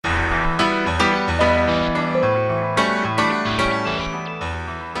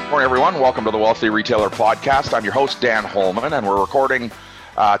morning, everyone. Welcome to the Wealthy Retailer Podcast. I'm your host, Dan Holman, and we're recording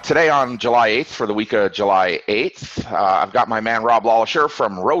today on July 8th for the week of July 8th. I've got my man, Rob Lawlisher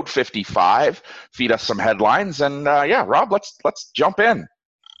from Road 55, feed us some headlines. And Rob, let's jump in.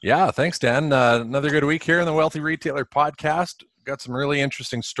 Yeah, thanks, Dan. Another good week here in the Wealthy Retailer Podcast. Got some really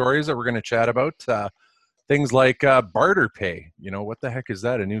interesting stories that we're going to chat about. Things like Barterpay. You know, what the heck is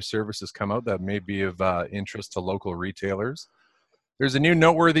that? A new service has come out that may be of interest to local retailers. There's a new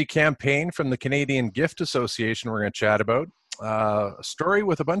noteworthy campaign from the Canadian Gift Association we're going to chat about. A story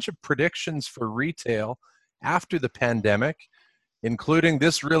with a bunch of predictions for retail after the pandemic, including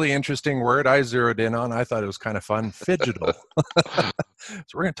this really interesting word I zeroed in on. I thought it was kind of fun, phygital. So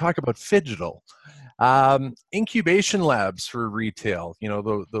we're going to talk about phygital. Incubation labs for retail, you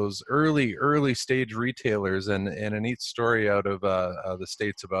know, those early stage retailers, and a neat story out of the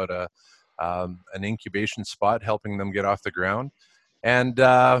States about an incubation spot helping them get off the ground. And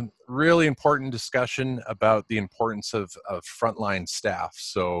really important discussion about the importance of frontline staff.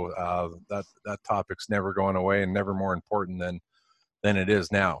 So that topic's never going away and never more important than it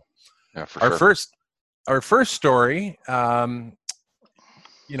is now. Yeah, for sure. Our first story, the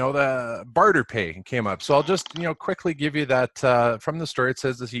Barterpay came up. So I'll just quickly give you that from the story. It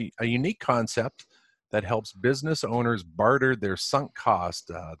says this a unique concept that helps business owners barter their sunk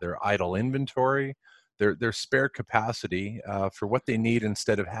cost, their idle inventory, their spare capacity for what they need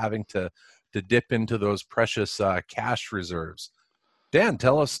instead of having to dip into those precious cash reserves. Dan,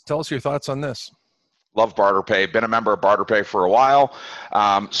 tell us your thoughts on this. Love Barterpay. Been a member of Barterpay for a while.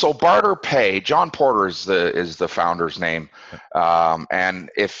 So Barterpay, John Porter is the founder's name.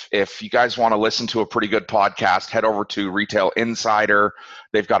 And if you guys want to listen to a pretty good podcast, head over to Retail Insider.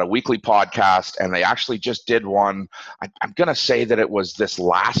 They've got a weekly podcast, and they actually just did one. I'm going to say that it was this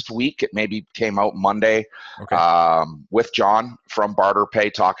last week. It maybe came out Monday. Okay. With John from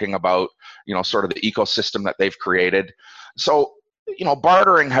Barterpay talking about sort of the ecosystem that they've created. So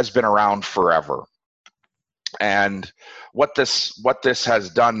bartering has been around forever. And what this has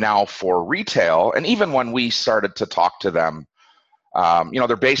done now for retail, and even when we started to talk to them,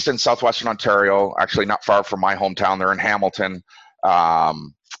 they're based in southwestern Ontario, actually not far from my hometown. They're in Hamilton,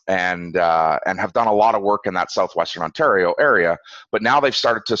 and have done a lot of work in that southwestern Ontario area. But now they've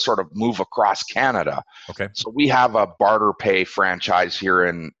started to sort of move across Canada. Okay. So we have a Barterpay franchise here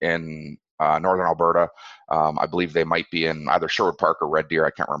in northern Alberta. I believe they might be in either Sherwood Park or Red Deer.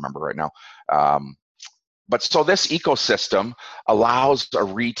 I can't remember right now. But so this ecosystem allows a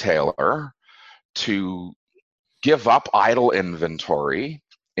retailer to give up idle inventory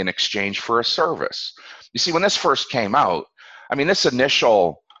in exchange for a service. You see, when this first came out, I mean, this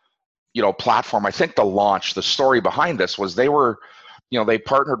initial, platform, I think the story behind this was they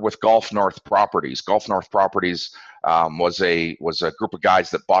partnered with Gulf North Properties. Gulf North Properties was a group of guys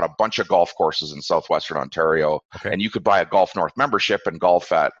that bought a bunch of golf courses in southwestern Ontario, okay. And you could buy a Gulf North membership and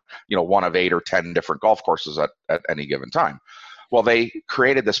golf at one of 8 or 10 different golf courses at any given time. Well, they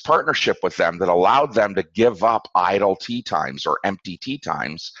created this partnership with them that allowed them to give up idle tee times or empty tee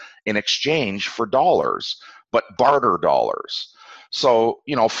times in exchange for dollars, but barter dollars. So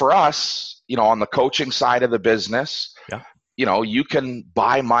for us, on the coaching side of the business, yeah. You can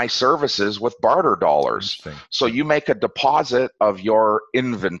buy my services with barter dollars. So you make a deposit of your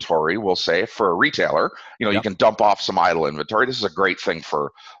inventory, we'll say, for a retailer. Yep. You can dump off some idle inventory. This is a great thing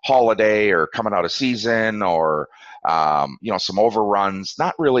for holiday or coming out of season or, some overruns.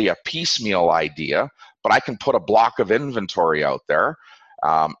 Not really a piecemeal idea, but I can put a block of inventory out there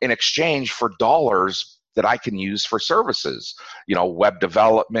in exchange for dollars that I can use for services, web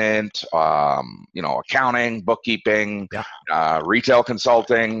development, accounting, bookkeeping, yeah. Retail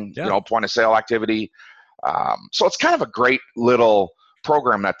consulting, yeah. Point of sale activity. So it's kind of a great little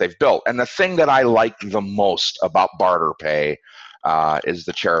program that they've built. And the thing that I like the most about Barterpay is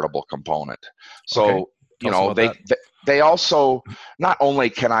the charitable component. So, okay. They also, not only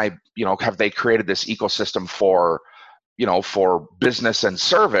can have they created this ecosystem for business and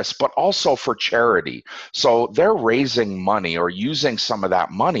service, but also for charity. So they're raising money or using some of that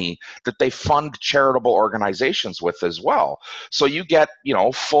money that they fund charitable organizations with as well. So you get,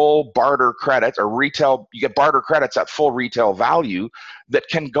 full barter credit or you get barter credits at full retail value that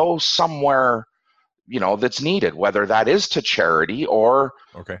can go somewhere, that's needed, whether that is to charity or,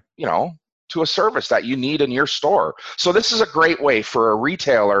 okay. To a service that you need in your store. So this is a great way for a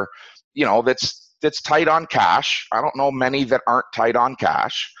retailer, that's tight on cash. I don't know many that aren't tight on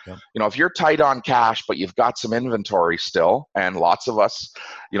cash. Yeah. If you're tight on cash, but you've got some inventory still, and lots of us,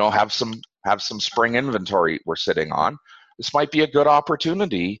 have some spring inventory we're sitting on, this might be a good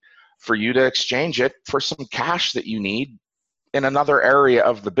opportunity for you to exchange it for some cash that you need in another area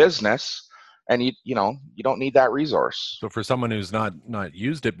of the business, and you don't need that resource. So for someone who's not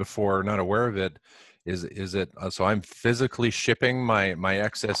used it before, not aware of it, is it so I'm physically shipping my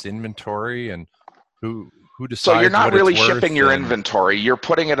excess inventory, and who So you're decides not what it's really shipping worth? your And inventory. You're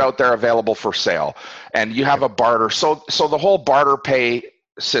putting it out there available for sale, and you have a barter. So the whole barter pay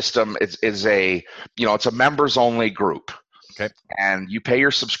system is a, it's a members only group. okay, And you pay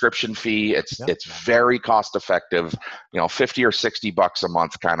your subscription fee. It's yeah, it's very cost effective, 50 or $60 a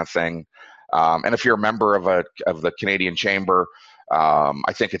month kind of thing. And if you're a member of the Canadian Chamber,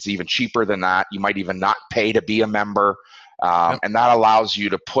 I think it's even cheaper than that. You might even not pay to be a member, and that allows you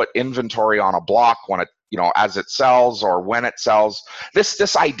to put inventory on a block when it, as it sells or when it sells.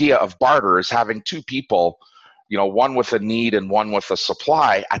 This idea of barter is having two people, one with a need and one with a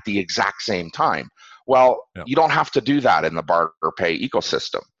supply at the exact same time. Well, you don't have to do that in the barter pay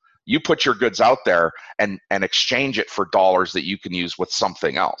ecosystem. You put your goods out there and exchange it for dollars that you can use with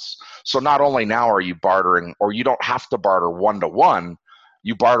something else. So not only now are you bartering, or you don't have to barter one-to-one,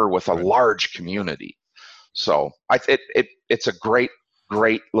 you barter with a large community. So it's a great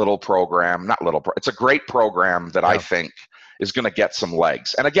little program. It's a great program that I think is going to get some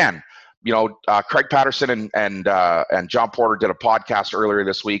legs. And again, Craig Patterson and John Porter did a podcast earlier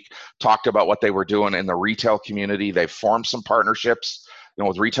this week, talked about what they were doing in the retail community. They've formed some partnerships,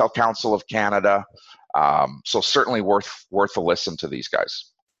 with Retail Council of Canada. So certainly worth a listen to these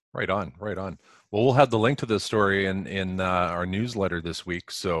guys. Right on. Well, we'll have the link to this story in our newsletter this week,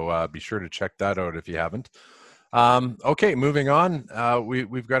 so be sure to check that out if you haven't. Okay, moving on.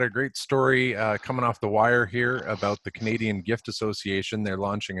 We've got a great story coming off the wire here about the Canadian Gift Association. They're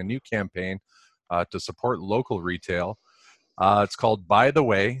launching a new campaign to support local retail. It's called Buy the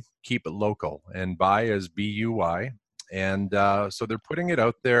Way, Keep It Local, and buy is BUY. And so they're putting it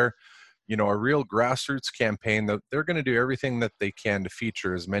out there, a real grassroots campaign that they're going to do everything that they can to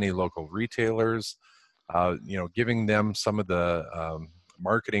feature as many local retailers, giving them some of the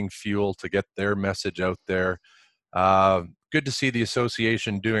marketing fuel to get their message out there. Good to see the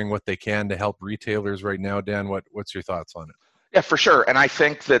association doing what they can to help retailers right now. Dan, what's your thoughts on it? Yeah, for sure. And I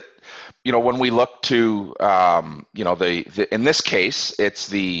think that, when we look to, the in this case, it's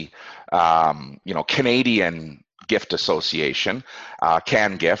the, Canadian Gift Association.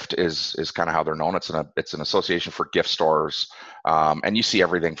 CanGift is kind of how they're known. It's an association for gift stores, and you see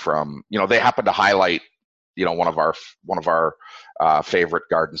everything from, they happen to highlight, one of our favorite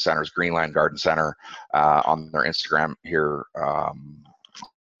garden centers, Greenland Garden Center, on their Instagram here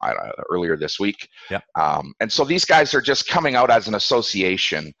earlier this week. Yeah. And so these guys are just coming out as an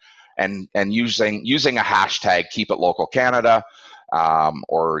association and using a hashtag Keep It Local Canada,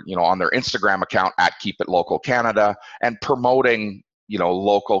 or on their Instagram account at Keep It Local Canada, and promoting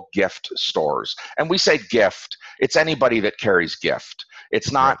local gift stores. And we say gift, it's anybody that carries gift.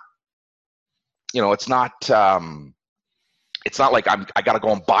 It's not it's not like I got to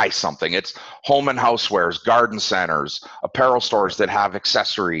go and buy something. It's home and housewares, garden centers, apparel stores that have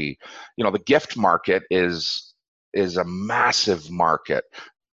accessory. The gift market is a massive market.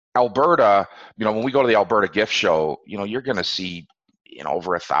 Alberta, when we go to the Alberta Gift Show, you're going to see,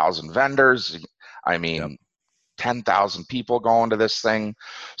 over 1,000 vendors. I mean, 10,000 people going to this thing.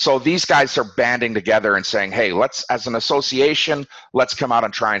 So these guys are banding together and saying, hey, let's, as an association, let's come out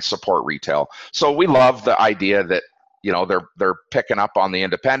and try and support retail. So we love the idea that, they're picking up on the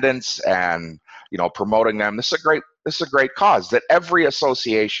independents and, promoting them. This is a great cause that every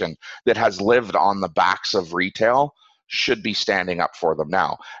association that has lived on the backs of retail should be standing up for them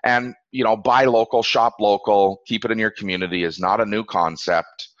now. And, buy local, shop local, keep it in your community is not a new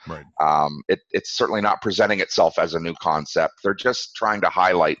concept. Right. It's certainly not presenting itself as a new concept. They're just trying to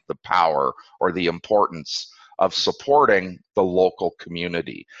highlight the power or the importance of supporting the local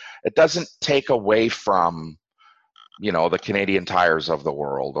community. It doesn't take away from, the Canadian Tires of the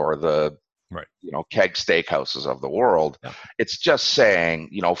world or the, Keg Steakhouses of the world. Yeah. It's just saying,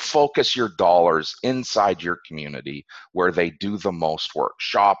 focus your dollars inside your community where they do the most work.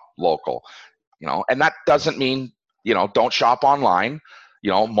 Shop local, and that doesn't mean, don't shop online.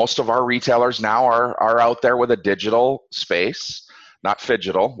 Most of our retailers now are out there with a digital space, not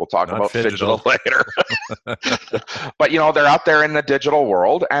phygital. We'll talk about phygital later. But, they're out there in the digital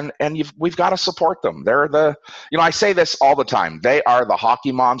world, and we've got to support them. They're the, I say this all the time. They are the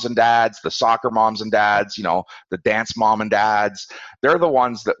hockey moms and dads, the soccer moms and dads, the dance mom and dads. They're the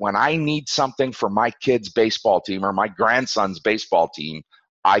ones that when I need something for my kid's baseball team or my grandson's baseball team,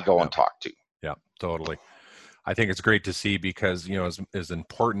 I go and talk to. Yeah, totally. I think it's great to see because, as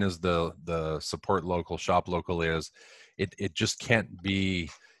important as the support local, shop local is, it just can't be,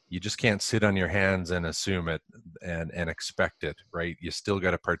 you just can't sit on your hands and assume it. and expect it, right? You still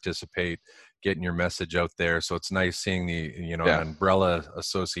got to participate, getting your message out there. So it's nice seeing an umbrella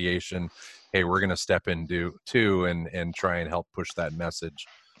association. Hey, we're going to step in too and try and help push that message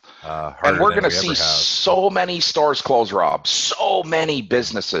And harder we're than going to we see ever have. so many stores close, Rob. So many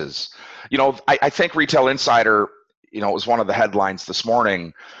businesses. I think Retail Insider, it was one of the headlines this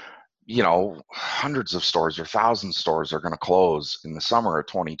morning. Hundreds of stores or thousands of stores are going to close in the summer of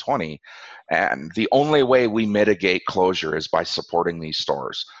 2020. And the only way we mitigate closure is by supporting these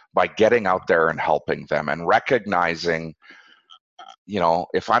stores, by getting out there and helping them and recognizing,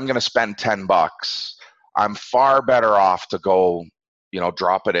 if I'm going to spend $10, I'm far better off to go,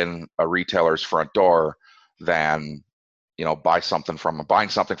 drop it in a retailer's front door than, buying something from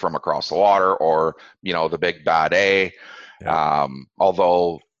across the water or, the big bad A. Yeah.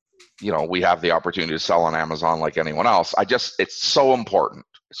 Although, we have the opportunity to sell on Amazon like anyone else. It's so important.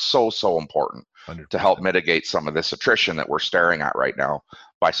 It's so important 100%. to help mitigate some of this attrition that we're staring at right now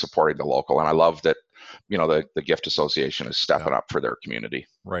by supporting the local. And I love that, the Gift Association is stepping up for their community.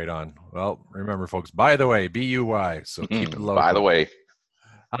 Right on. Well, remember, folks, by the way, BUY, so keep it local. By the way.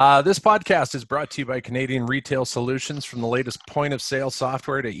 This podcast is brought to you by Canadian Retail Solutions. From the latest point-of-sale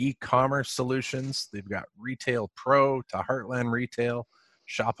software to e-commerce solutions, they've got Retail Pro to Heartland Retail,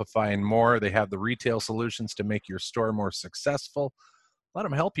 Shopify, and more. They have the retail solutions to make your store more successful. Let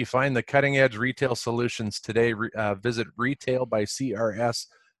them help you find the cutting-edge retail solutions today. Visit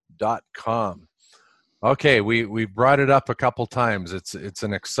retailbycrs.com. Okay, we brought it up a couple times. It's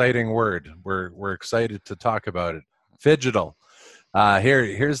an exciting word. We're excited to talk about it. Phygital.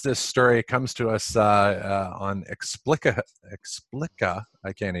 Here's this story. It comes to us on Explica.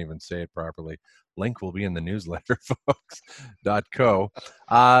 I can't even say it properly. Link will be in the newsletter, folks. .co.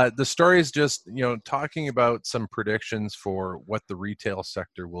 The story is just talking about some predictions for what the retail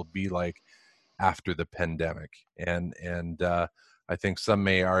sector will be like after the pandemic, and I think some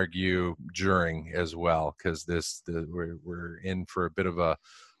may argue during as well, because we're in for a bit of a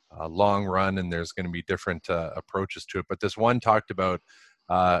long run, and there's going to be different approaches to it. But this one talked about,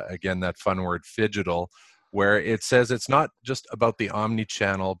 again, that fun word, phygital, where it says it's not just about the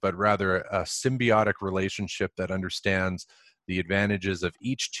omni-channel, but rather a symbiotic relationship that understands the advantages of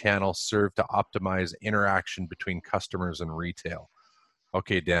each channel serve to optimize interaction between customers and retail.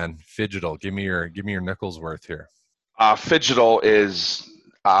 Okay, Dan, phygital, give me your nickels worth here. Phygital is,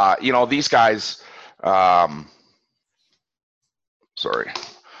 these guys,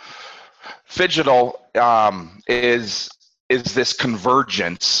 Phygital is this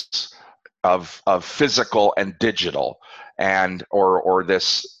convergence of physical and digital, and or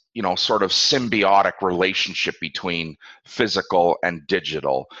this sort of symbiotic relationship between physical and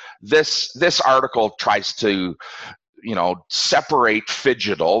digital. This article tries to separate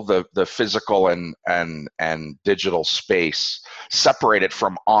phygital, the physical and digital space, separate it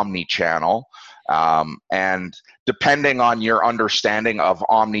from omni-channel. And depending on your understanding of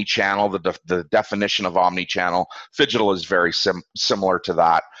omni-channel, the definition of omni-channel, phygital is very similar to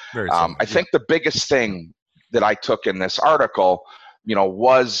that. I think the biggest thing that I took in this article,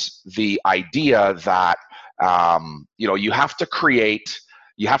 was the idea that you have to create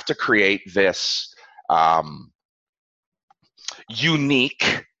this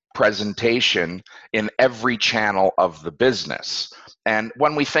unique presentation in every channel of the business. And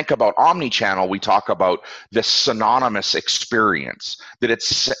when we think about omni-channel, we talk about this synonymous experience, that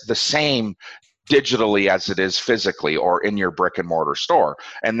it's the same digitally as it is physically or in your brick and mortar store.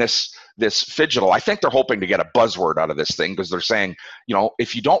 And this phygital, I think they're hoping to get a buzzword out of this thing, because they're saying,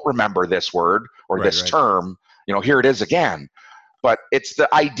 if you don't remember this word or this term, here it is again. But it's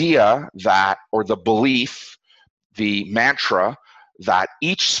the idea that, or the belief, the mantra, that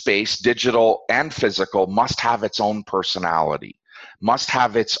each space, digital and physical, must have its own personality, must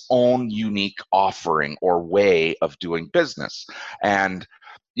have its own unique offering or way of doing business. And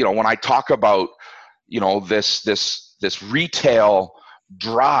when I talk about this retail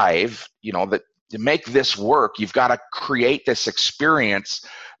drive, that to make this work, you've got to create this experience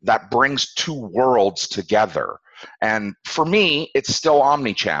that brings two worlds together. And for me, it's still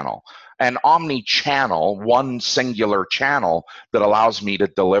omni-channel. An omni-channel, one singular channel that allows me to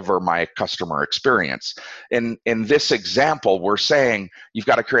deliver my customer experience. In this example, we're saying you've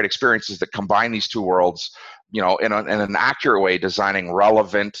got to create experiences that combine these two worlds, in an accurate way, designing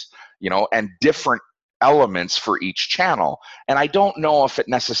relevant, and different elements for each channel. And I don't know if it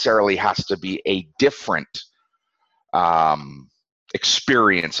necessarily has to be a different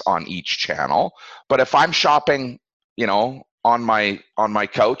experience on each channel, but if I'm shopping, on my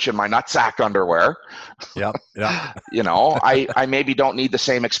couch in my nutsack underwear. Yep. Yep. You know, I maybe don't need the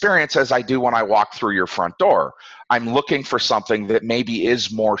same experience as I do when I walk through your front door. I'm looking for something that maybe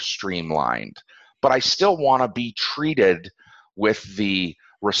is more streamlined, but I still want to be treated with the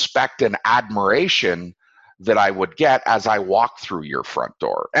respect and admiration that I would get as I walk through your front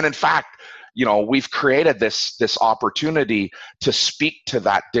door. And in fact, you know, we've created this opportunity to speak to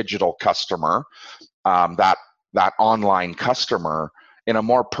that digital customer, that online customer, in a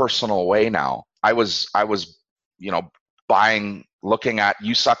more personal way now. I was, you know, looking at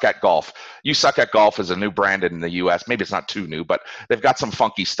You Suck at Golf. You Suck at Golf is a new brand in the US. Maybe it's not too new, but they've got some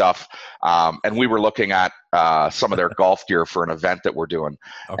funky stuff. And we were looking at some of their golf gear for an event that we're doing.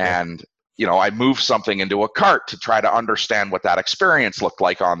 Okay. And, you know, I moved something into a cart to try to understand what that experience looked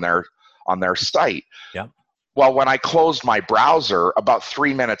like on their site. Yeah. Well, when I closed my browser, about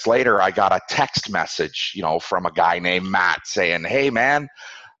 3 minutes later, I got a text message, you know, from a guy named Matt saying, "Hey, man,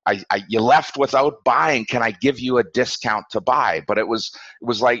 you left without buying. Can I give you a discount to buy?" But it was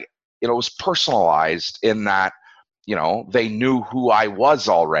like, you know, it was personalized in that, you know, they knew who I was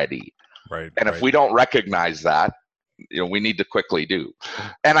already. Right. And if we don't recognize that, you know, we need to quickly do.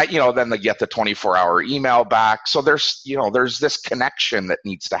 And you know, then they get the 24-hour email back. So there's this connection that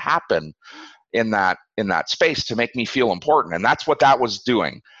needs to happen in that space to make me feel important. And that's what that was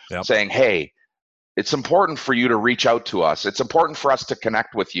doing. Yep. Saying, hey, it's important for you to reach out to us. It's important for us to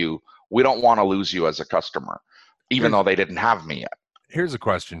connect with you. We don't want to lose you as a customer, even though they didn't have me yet. Here's a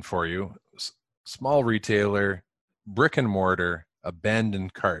question for you. Small retailer, brick and mortar,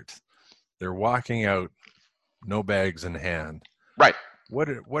 abandoned cart. They're walking out, no bags in hand. Right. What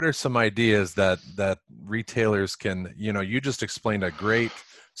are some ideas that retailers can, you know, you just explained a great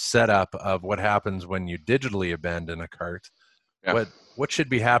setup of what happens when you digitally abandon a cart. Yeah. What should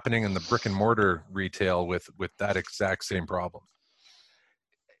be happening in the brick and mortar retail with that exact same problem?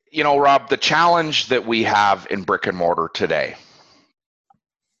 You know, Rob, the challenge that we have in brick and mortar today,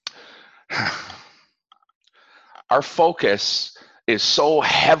 our focus is so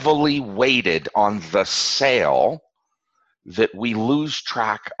heavily weighted on the sale that we lose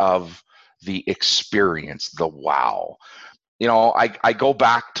track of the experience, the wow. You know, I go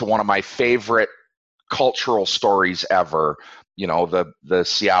back to one of my favorite cultural stories ever, you know, the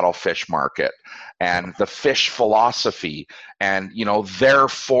Seattle fish market and the fish philosophy and, you know, their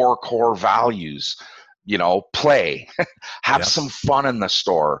 4 core values, you know, play, have some fun in the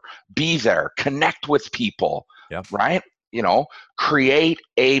store, be there, connect with people, right? You know, create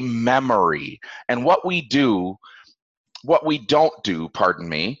a memory. And what we don't do, pardon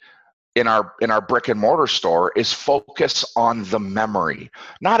me, in our brick and mortar store is focus on the memory.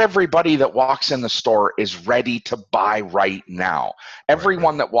 Not everybody that walks in the store is ready to buy right now.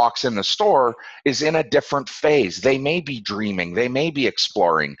 Everyone that walks in the store is in a different phase. They may be dreaming, they may be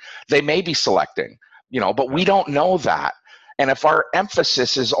exploring, they may be selecting, you know, but we don't know that. And if our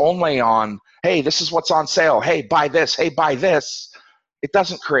emphasis is only on, hey, this is what's on sale, hey, buy this, hey, buy this, it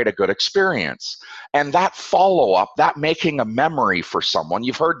doesn't create a good experience. And that follow-up, that making a memory for someone,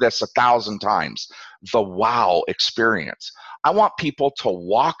 you've heard this 1,000 times, the wow experience. I want people to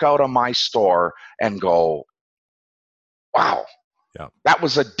walk out of my store and go, wow, that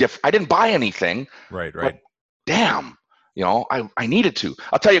was I didn't buy anything. Right. But damn, you know, I needed to.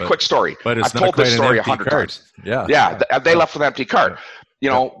 I'll tell you a quick story. But it's I've told this story 100 times. They left with an empty cart. You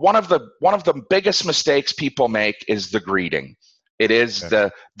know, one of the biggest mistakes people make is the greeting. It is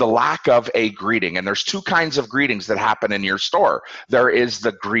the lack of a greeting. And there's 2 kinds of greetings that happen in your store. There is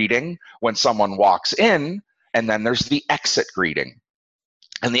the greeting when someone walks in, and then there's the exit greeting.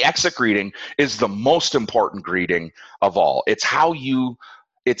 And the exit greeting is the most important greeting of all. It's how you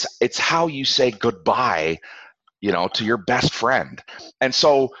say goodbye, you know, to your best friend. And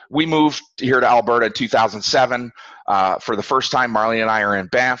so we moved here to Alberta in 2007. For the first time, Marlene and I are in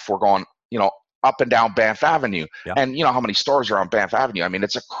Banff. We're going, you know, up and down Banff Avenue. And you know how many stores are on Banff Avenue. I mean,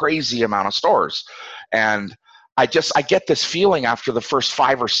 it's a crazy amount of stores. And I get this feeling after the first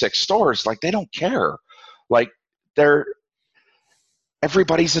 5 or 6 stores, like they don't care. Like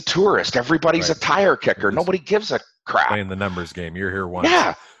everybody's a tourist. Everybody's a tire kicker. Nobody gives a crap. Playing the numbers game. You're here once.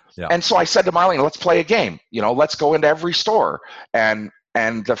 Yeah. And so I said to Marlene, let's play a game. You know, let's go into every store. And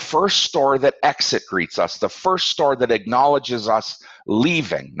the first store that exit greets us, the first store that acknowledges us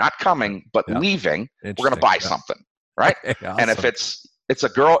leaving, not coming, but leaving, we're going to buy something, right? Awesome. And if it's a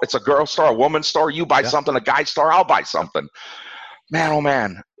girl store, a woman's store, you buy something, a guy store, I'll buy something. Man, oh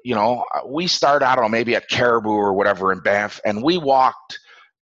man, you know, we started, I don't know, maybe at Caribou or whatever in Banff, and we walked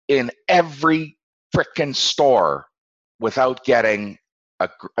in every frickin' store without getting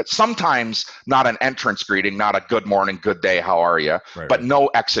sometimes not an entrance greeting, not a good morning, good day, how are you, but no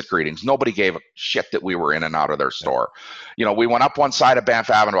exit greetings. Nobody gave a shit that we were in and out of their store. We went up one side of Banff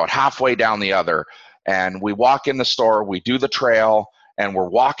Avenue, about halfway down the other, and we walk in the store, we do the trail, and we're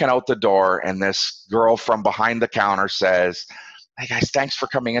walking out the door, and this girl from behind the counter says, "Hey guys, thanks for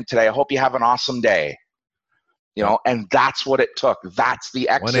coming in today. I hope you have an awesome day." And that's what it took. That's the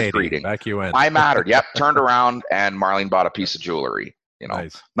exit greeting. Back you went. I mattered. Yep. Turned around and Marlene bought a piece of jewelry.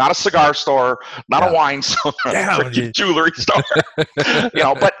 Nice. Not a cigar store, not a wine store, a jewelry store.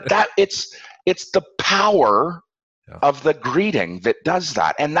 But it's the power of the greeting that does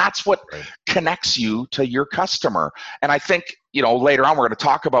that. And that's what connects you to your customer. And I think, later on, we're going to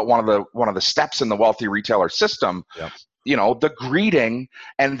talk about one of the steps in the wealthy retailer system. Yep. The greeting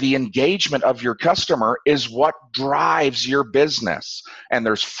and the engagement of your customer is what drives your business. And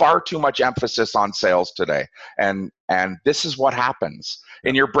there's far too much emphasis on sales today. And this is what happens.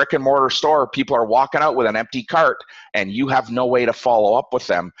 In your brick and mortar store, people are walking out with an empty cart and you have no way to follow up with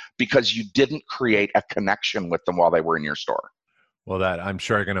them because you didn't create a connection with them while they were in your store. Well, that I'm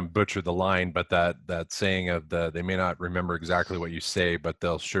sure I'm going to butcher the line, but that saying of they may not remember exactly what you say, but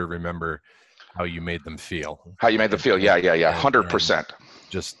they'll sure remember how you made them feel. How you made them feel. Yeah. 100%.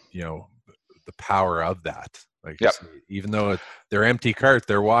 Just, the power of that. Like, even though they're empty cart,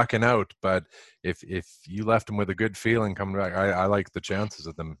 they're walking out. But if you left them with a good feeling coming back, I like the chances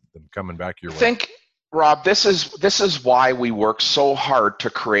of them coming back your way. I think, Rob, this is why we work so hard to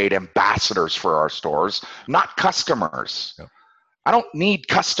create ambassadors for our stores, not customers. Yep. I don't need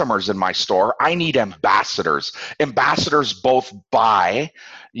customers in my store. I need ambassadors. Ambassadors both buy,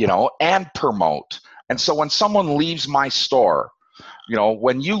 and promote. And so when someone leaves my store,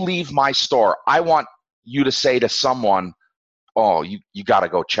 when you leave my store, I want you to say to someone, "Oh, you got to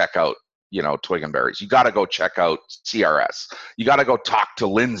go check out, Twig and Berries. You got to go check out CRS. You got to go talk to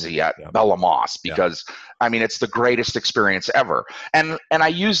Lindsay at Bella Moss because, it's the greatest experience ever." And I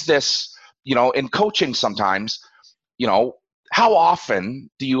use this, in coaching sometimes, how often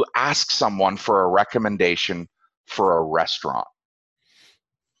do you ask someone for a recommendation for a restaurant?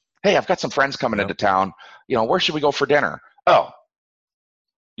 "Hey, I've got some friends coming into town. Where should we go for dinner?" "Oh,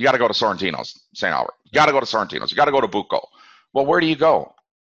 you got to go to Sorrentino's, St. Albert. You got to go to Sorrentino's. You got to go to Bucco." "Well, where do you go?"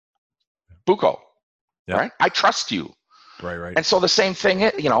 "Bucco." Right? "I trust you." Right. And so the same thing,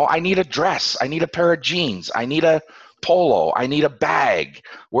 I need a dress. I need a pair of jeans. I need a polo. I need a bag.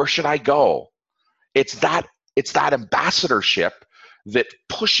 Where should I go? It's that ambassadorship that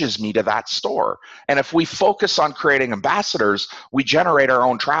pushes me to that store. And if we focus on creating ambassadors, we generate our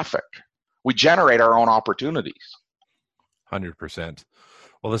own traffic. We generate our own opportunities. 100%.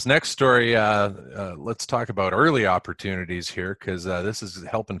 Well, this next story, let's talk about early opportunities here, because this is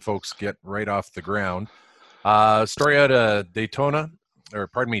helping folks get right off the ground. Story out of Dayton,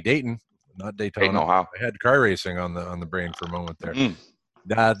 not Daytona. Dayton, Ohio. I had car racing on the brain for a moment there.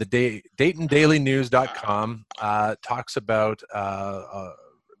 The DaytonDailyNews.com talks about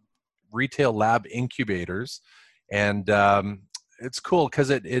retail lab incubators, and it's cool because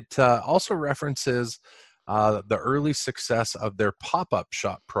it also references the early success of their pop-up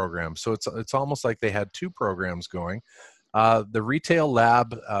shop program. So it's almost like they had two programs going. The retail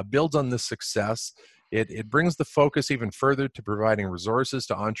lab builds on this success. It brings the focus even further to providing resources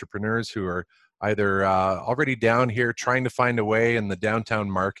to entrepreneurs who are either already down here trying to find a way in the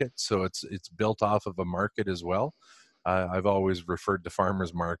downtown market. So it's built off of a market as well. I've always referred to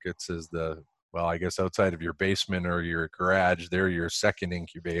farmers markets as I guess outside of your basement or your garage, they're your second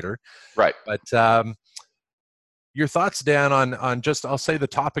incubator. Right. But your thoughts, Dan, on just, I'll say, the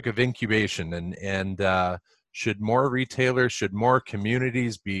topic of incubation and should more retailers, should more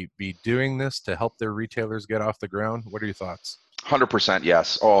communities be doing this to help their retailers get off the ground? What are your thoughts? 100%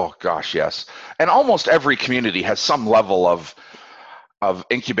 yes. Oh gosh, yes. And almost every community has some level of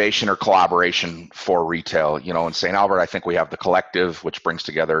incubation or collaboration for retail. In St. Albert, I think we have the Collective, which brings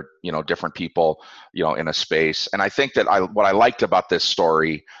together, different people, in a space. And I think that what I liked about this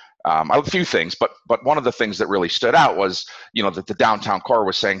story, a few things, but one of the things that really stood out was, that the downtown core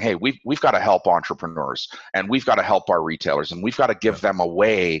was saying, "Hey, we've got to help entrepreneurs and we've got to help our retailers and we've got to give them a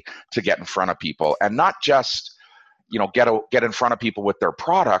way to get in front of people, and not just, get in front of people with their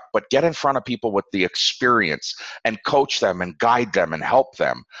product, but get in front of people with the experience and coach them and guide them and help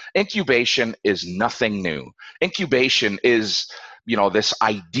them." Incubation is nothing new. Incubation is, this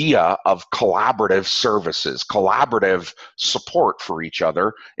idea of collaborative services, collaborative support for each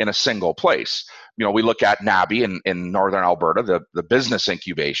other in a single place. we look at NABI in Northern Alberta, the business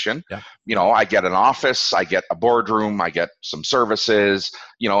incubation. Yeah. I get an office, I get a boardroom, I get some services,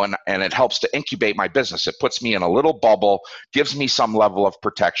 and it helps to incubate my business. It puts me in a little bubble, gives me some level of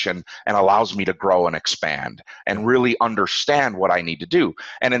protection, and allows me to grow and expand and really understand what I need to do.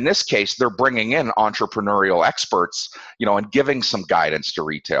 And in this case, they're bringing in entrepreneurial experts, and giving some guidance to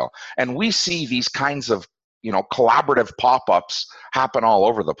retail. And we see these kinds of collaborative pop-ups happen all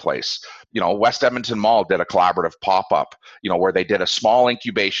over the place. West Edmonton Mall did a collaborative pop-up, where they did a small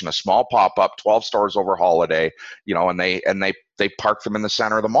incubation, a small pop-up, 12 stores over holiday, and they park them in the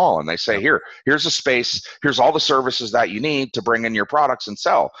center of the mall, and they say, here's a space, here's all the services that you need to bring in your products and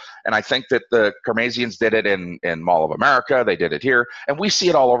sell. And I think that the Carmazians did it in Mall of America, they did it here, and we see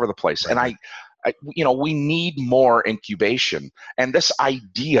it all over the place. Right. And we need more incubation. And this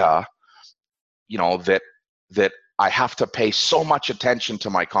idea, that I have to pay so much attention to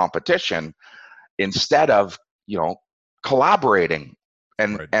my competition instead of, collaborating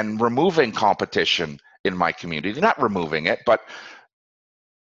and removing competition in my community. Not removing it, but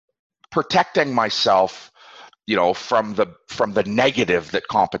protecting myself, from the negative that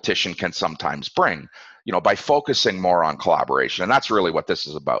competition can sometimes bring, by focusing more on collaboration. And that's really what this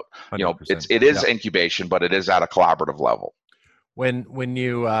is about. 100%. It is incubation, but it is at a collaborative level. When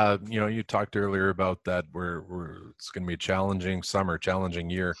you you talked earlier about that it's going to be a challenging summer, challenging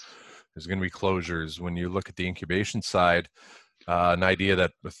year. There's going to be closures. When you look at the incubation side, an idea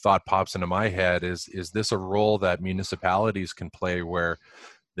that a thought pops into my head is this a role that municipalities can play, where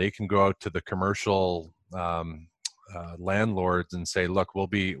they can go out to the commercial landlords and say, look, we'll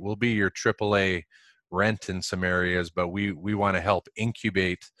be your AAA rent in some areas, but we want to help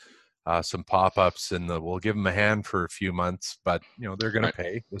incubate some pop-ups, and we'll give them a hand for a few months, but they're going to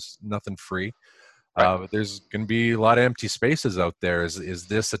pay. There's nothing free. There's going to be a lot of empty spaces out there. Is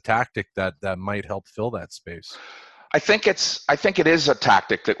this a tactic that might help fill that space? I think it is a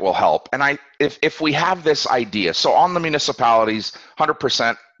tactic that will help. And if we have this idea, so on the municipalities,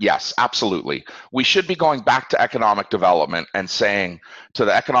 100%, yes, absolutely. We should be going back to economic development and saying to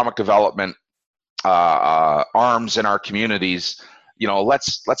the economic development arms in our communities,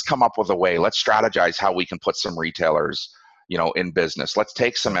 let's come up with a way. Let's strategize how we can put some retailers, in business. Let's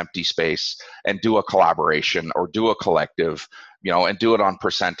take some empty space and do a collaboration or do a collective, and do it on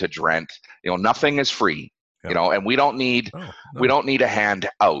percentage rent. Nothing is free, and we don't need a hand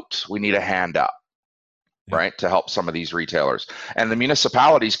out. We need a hand up, right, to help some of these retailers. And the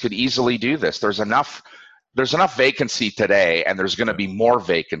municipalities could easily do this. There's enough vacancy today, and there's going to be more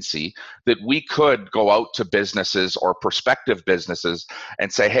vacancy, that we could go out to businesses or prospective businesses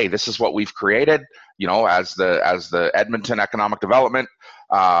and say, hey, this is what we've created, as the Edmonton Economic Development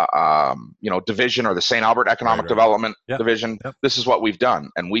division, or the St. Albert Economic Development division. This is what we've done,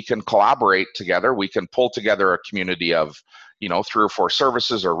 and we can collaborate together. We can pull together a community of 3 or 4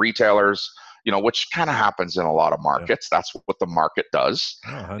 services or retailers, which kind of happens in a lot of markets. That's what the market does.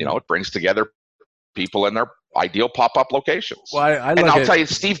 It brings together people in their ideal pop-up locations. Well, I'll tell you,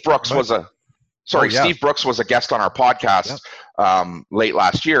 Steve Brooks was Steve Brooks was a guest on our podcast late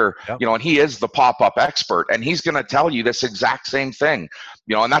last year, and he is the pop-up expert, and he's going to tell you this exact same thing,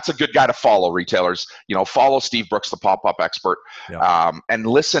 and that's a good guy to follow, retailers. Follow Steve Brooks, the pop-up expert, and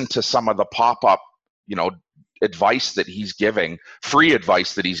listen to some of the pop-up, advice that he's giving, free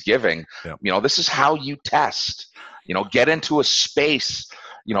advice that he's giving. This is how you test. Get into a space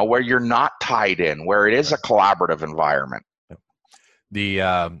where you're not tied in, where it is a collaborative environment.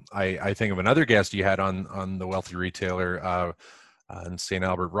 I think of another guest you had on the Wealthy Retailer in St.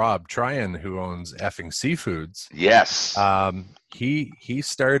 Albert, Rob Tryon, who owns Effing Seafoods. Yes. He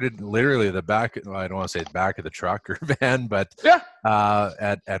started literally the back, I don't want to say the back of the truck or van, but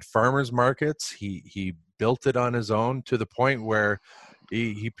at farmers markets. He built it on his own to the point where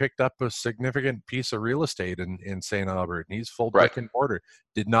he picked up a significant piece of real estate in St. Albert, and he's full brick and mortar.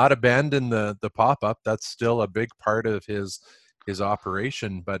 Did not abandon the pop-up. That's still a big part of his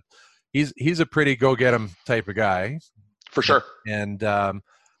operation, but he's a pretty go-get-'em type of guy. For sure. And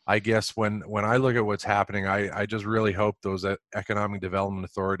I guess when I look at what's happening, I just really hope those economic development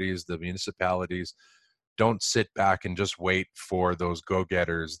authorities, the municipalities, don't sit back and just wait for those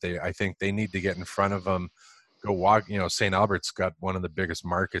go-getters. I think they need to get in front of them. Go walk, St. Albert's got one of the biggest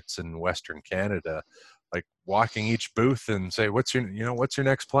markets in Western Canada. Like, walking each booth and say, what's your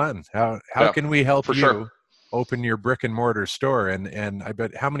next plan? How can we help you open your brick and mortar store? And I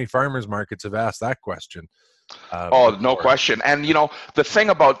bet how many farmers markets have asked that question. No question. And the thing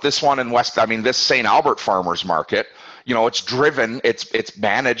about this one in this St. Albert farmers market, it's driven, it's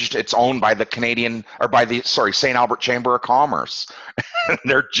managed, it's owned by the St. Albert Chamber of Commerce.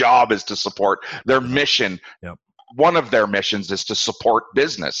 Their job is to support their mission. Yep. One of their missions is to support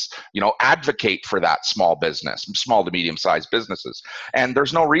business, advocate for that small to medium-sized businesses. And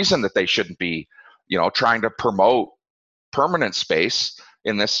there's no reason that they shouldn't be, trying to promote permanent space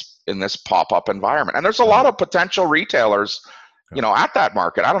in this pop-up environment. And there's a lot of potential retailers, at that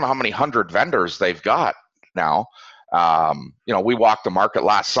market. I don't know how many 100 vendors they've got now. We walked the market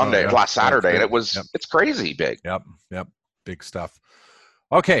last Saturday, and it's crazy big. Yep. Big stuff.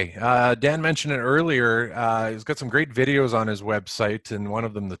 Okay. Dan mentioned it earlier. He's got some great videos on his website, and one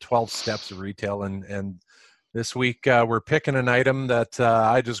of them, the 12 steps of retail. And this week we're picking an item that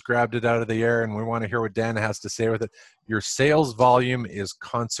I just grabbed it out of the air, and we want to hear what Dan has to say with it. Your sales volume is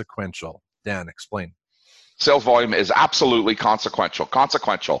consequential. Dan, explain. Sales volume is absolutely consequential.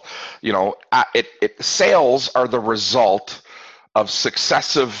 Sales are the result of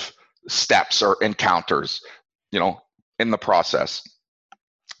successive steps or encounters, in the process.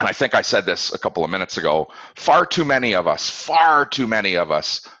 And I think I said this a couple of minutes ago. Far too many of us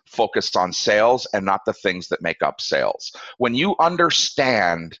focus on sales and not the things that make up sales. When you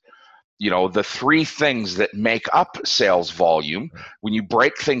understand the three things that make up sales volume, when you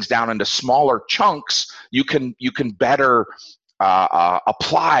break things down into smaller chunks, you can better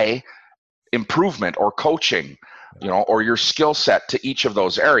apply improvement or coaching, or your skill set to each of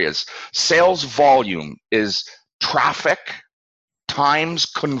those areas. Sales volume is traffic times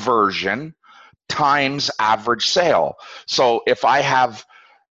conversion times average sale. So if I have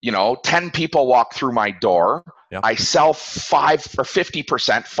 10 people walk through my door, yep. I sell 5 or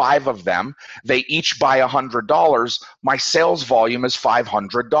 50%, 5 of them, they each buy $100. My sales volume is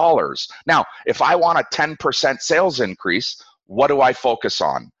 $500. Now, if I want a 10% sales increase, what do I focus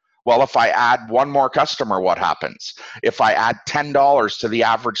on? Well, if I add one more customer, what happens? If I add $10 to the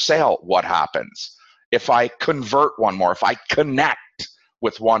average sale, what happens? If I convert one more, if I connect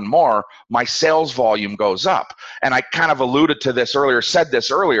with one more, my sales volume goes up. And I kind of alluded to this earlier, said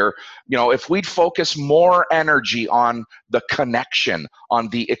this earlier, if we'd focus more energy on the connection, on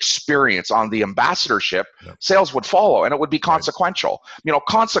the experience, on the ambassadorship, yep. Sales would follow, and it would be consequential. Right.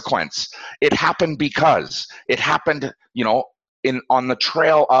 Consequence, it happened because it happened, on the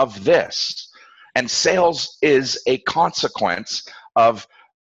trail of this. And sales is a consequence of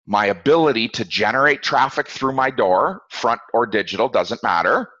my ability to generate traffic through my door, front or digital, doesn't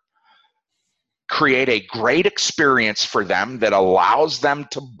matter, create a great experience for them that allows them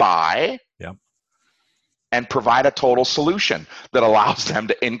to buy, yep. and provide a total solution that allows them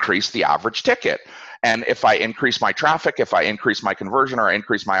to increase the average ticket. And if I increase my traffic, if I increase my conversion, or I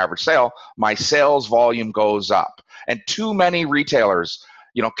increase my average sale, my sales volume goes up. And too many retailers,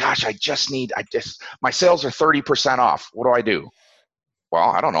 gosh, my sales are 30% off. What do? Well,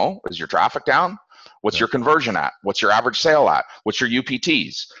 I don't know. Is your traffic down? What's your conversion at? What's your average sale at? What's your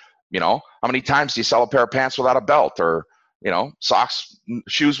UPTs? How many times do you sell a pair of pants without a belt, or,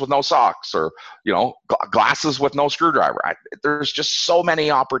 shoes with no socks, or, glasses with no screwdriver? There's just so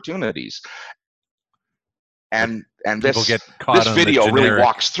many opportunities. And this video really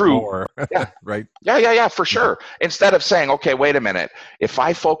walks through. Yeah. Right. Yeah, for sure. Yeah. Instead of saying, okay, wait a minute, if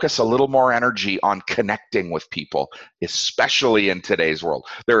I focus a little more energy on connecting with people, especially in today's world,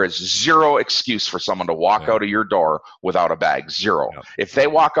 there is zero excuse for someone to walk out of your door without a bag. Zero. Yeah. If they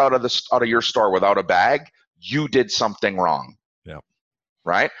walk out of your store without a bag, you did something wrong. Yeah.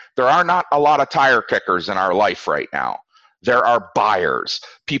 Right? There are not a lot of tire kickers in our life right now. There are buyers,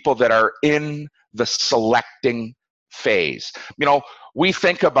 people that are in the selecting phase. We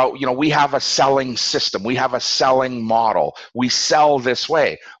think about, we have a selling system. We have a selling model. We sell this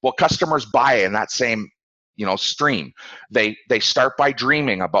way. Well, customers buy in that same, stream. They start by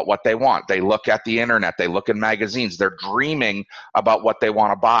dreaming about what they want. They look at the internet. They look in magazines. They're dreaming about what they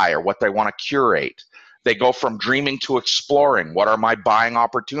want to buy or what they want to curate. They go from dreaming to exploring. What are my buying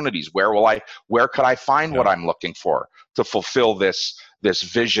opportunities? Where could I find what I'm looking for to fulfill this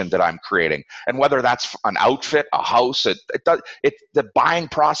vision that I'm creating? And whether that's an outfit, a house, the buying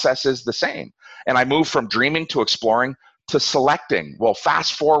process is the same. And I move from dreaming to exploring to selecting. Well,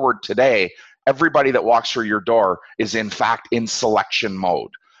 fast forward today, everybody that walks through your door is in fact in selection mode.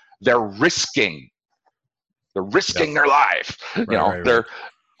 They're risking their life.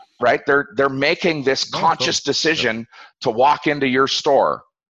 They're making this conscious decision to walk into your store,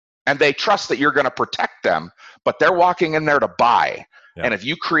 and they trust that you're going to protect them, but they're walking in there to buy. Yeah. And if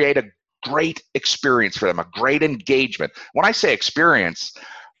you create a great experience for them, a great engagement, when I say experience,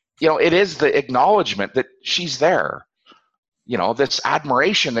 it is the acknowledgement that she's there, this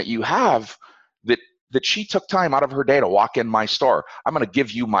admiration that you have, that that she took time out of her day to walk in my store. I'm going to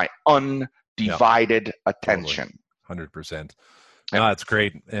give you my undivided attention. Totally. 100%. Yeah. No, it's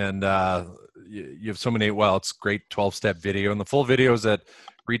great. And you have so many, well, it's great 12-step video. And the full video is at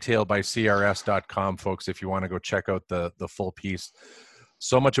retailbycrs.com, folks, if you want to go check out the full piece.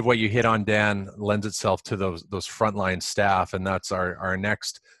 So much of what you hit on, Dan, lends itself to those frontline staff. And that's our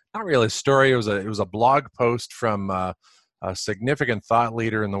next, not really a story. It was a blog post from a significant thought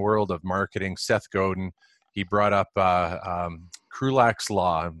leader in the world of marketing, Seth Godin. He brought up Krulak's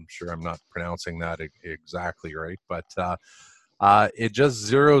Law. I'm sure I'm not pronouncing that exactly right, but it just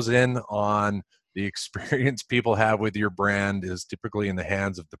zeroes in on the experience people have with your brand is typically in the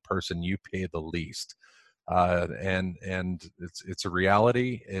hands of the person you pay the least. And it's a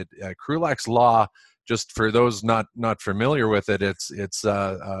reality. Krulak's Law, just for those not familiar with it, it's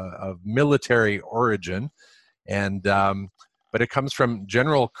a military origin, and but it comes from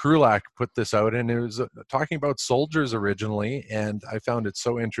General Krulak put this out, and it was talking about soldiers originally, and I found it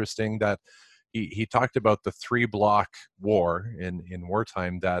so interesting that he talked about the 3-block war in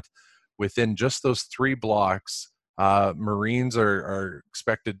wartime, that within just those 3 blocks, Marines are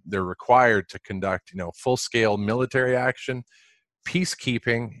expected, they're required to conduct, full-scale military action,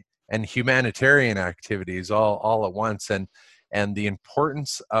 peacekeeping, and humanitarian activities all at once. And the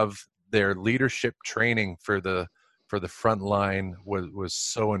importance of their leadership training for the front line was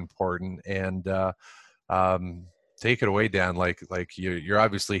so important. And take it away, Dan. Like you're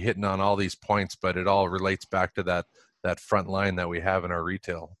obviously hitting on all these points, but it all relates back to that front line that we have in our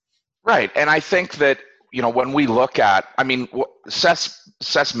retail. Right. And I think that, when we look at,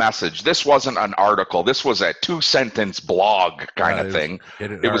 Seth's message, this wasn't an article. This was a 2-sentence blog kind of thing.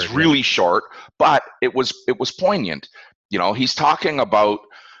 It was really short, but it was poignant. He's talking about,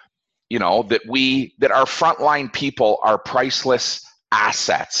 that our frontline people are priceless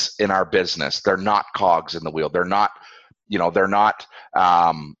assets in our business. They're not cogs in the wheel. They're not,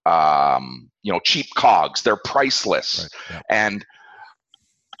 cheap cogs. They're priceless. Right. Yeah. And,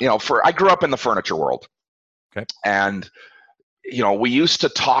 I grew up in the furniture world. Okay. And, we used to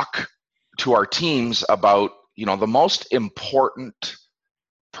talk to our teams about, the most important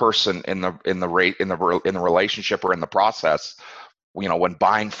person in the relationship or in the process, when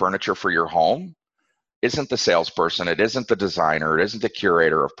buying furniture for your home, isn't the salesperson, it isn't the designer, it isn't the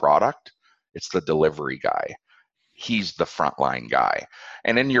curator of product, it's the delivery guy. He's the frontline guy.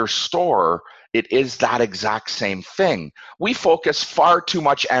 And in your store, it is that exact same thing. We focus far too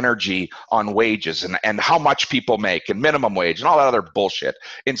much energy on wages and how much people make and minimum wage and all that other bullshit,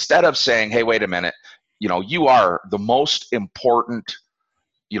 instead of saying, hey, wait a minute, you are the most important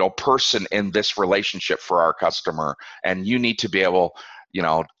person in this relationship for our customer, and you need to be able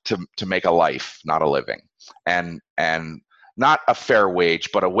to make a life, not a living, and not a fair wage,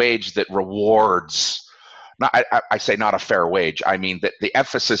 but a wage that rewards. I say not a fair wage. I mean that the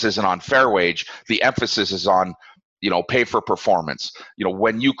emphasis isn't on fair wage. The emphasis is on, pay for performance.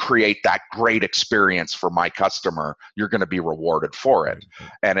 When you create that great experience for my customer, you're going to be rewarded for it.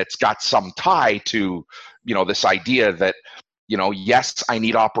 And it's got some tie to, this idea that, yes, I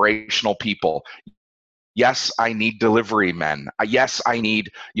need operational people. Yes, I need delivery men. Yes, I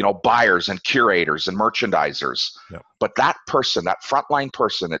need, buyers and curators and merchandisers. Yep. But that person, that frontline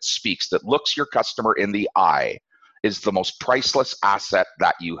person that speaks, that looks your customer in the eye, is the most priceless asset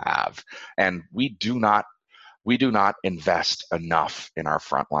that you have. And we do not invest enough in our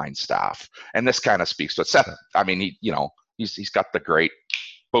frontline staff. And this kind of speaks to it. Seth, he's got the great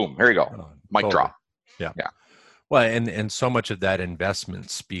boom. Here you go. Mic drop. Yeah. Well, and so much of that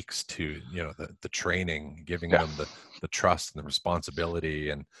investment speaks to, the training, giving them the trust and the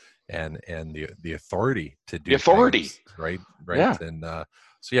responsibility and the authority to do things, right? Yeah. And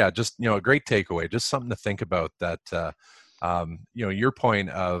so yeah, just a great takeaway, just something to think about. That your point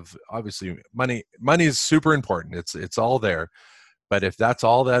of, obviously money is super important. It's all there, but if that's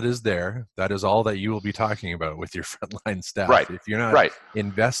all that is there, that is all that you will be talking about with your frontline staff. Right. If you're not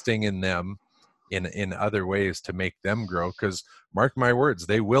investing in them in other ways to make them grow, because mark my words,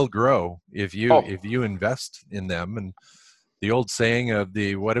 they will grow if you invest in them. And the old saying of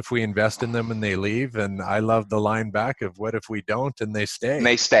what if we invest in them and they leave, and I love the line back of what if we don't and they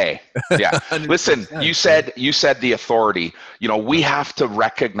stay. Yeah. Listen, you said the authority. We have to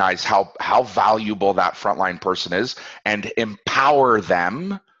recognize how valuable that frontline person is and empower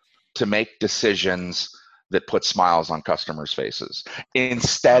them to make decisions that put smiles on customers' faces,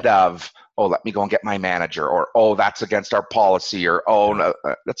 instead of, oh, let me go and get my manager, or, oh, that's against our policy, or, oh, no,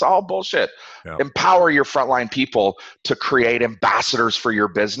 that's all bullshit. Yeah. Empower your frontline people to create ambassadors for your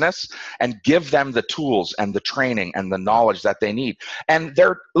business and give them the tools and the training and the knowledge that they need. And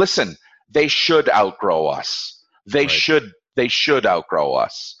they should outgrow us. They should outgrow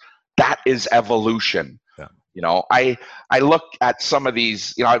us. That is evolution. Yeah. You know, I look at some of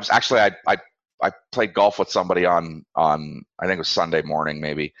these, you know, I played golf with somebody on I think it was Sunday morning,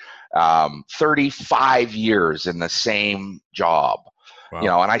 maybe 35 years in the same job. Wow. You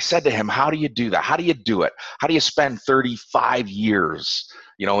know, and I said to him, how do you do that? How do you do it? How do you spend 35 years,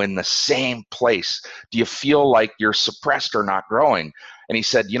 you know, in the same place? Do you feel like you're suppressed or not growing? And he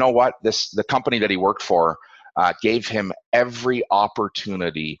said, you know what? The company that he worked for gave him every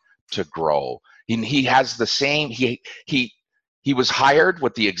opportunity to grow. He has the same, he was hired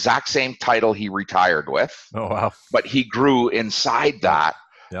with the exact same title he retired with. Oh, wow. But he grew inside that,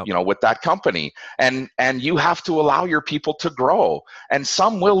 Yep. you know, with that company. And you have to allow your people to grow. And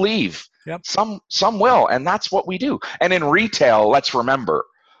some will leave. Yep. Some will. And that's what we do. And in retail, let's remember,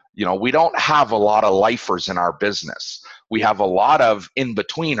 you know, we don't have a lot of lifers in our business. We have a lot of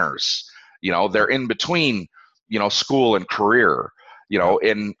in-betweeners. You know, they're in between, you know, school and career. You know,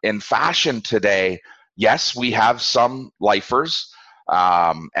 in fashion today, yes, we have some lifers,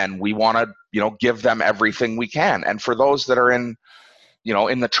 and we want to, you know, give them everything we can. And for those that are in, you know,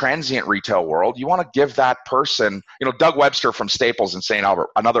 in the transient retail world, you want to give that person, you know, Doug Webster from Staples in St. Albert,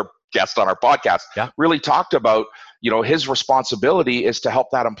 another guest on our podcast, really talked about, you know, his responsibility is to help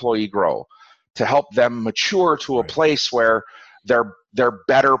that employee grow, to help them mature to a place where they're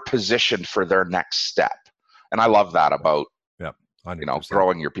better positioned for their next step. And I love that about, 100%. You know,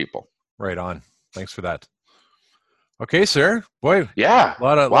 growing your people. Right on. Thanks for that. Okay, sir. Boy, yeah, a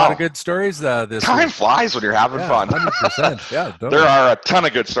lot of good stories. This time week. Flies when you're having fun. 100%. Yeah, there are a ton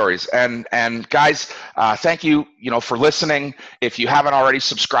of good stories. And guys, thank you, you know, for listening. If you haven't already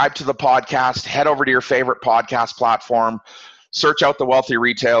subscribed to the podcast, head over to your favorite podcast platform, search out The Wealthy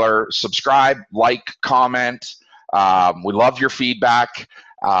Retailer, subscribe, like, comment. We love your feedback.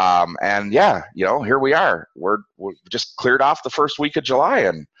 And yeah, you know, here we are. We're just cleared off the first week of July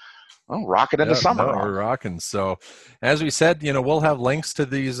and rocking into summer. No, we're rocking. So as we said, you know, we'll have links to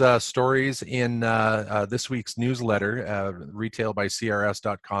these stories in this week's newsletter,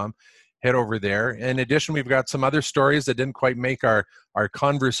 retailbycrs.com. Head over there. In addition, we've got some other stories that didn't quite make our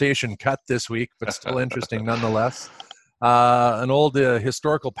conversation cut this week, but still interesting nonetheless. An old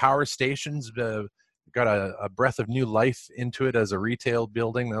historical power stations got a breath of new life into it as a retail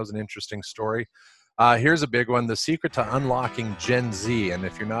building. That was an interesting story. Here's a big one, the secret to unlocking Gen Z. And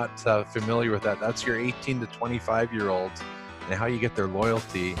if you're not familiar with that, that's your 18 to 25-year-olds and how you get their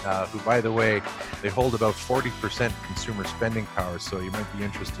loyalty, who, by the way, they hold about 40% consumer spending power. So you might be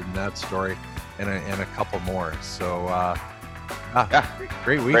interested in that story and a couple more. So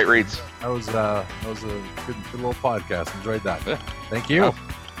great week. Great reads. That was a good little podcast. Enjoyed that. Thank you.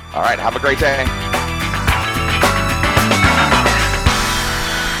 All right. Have a great day.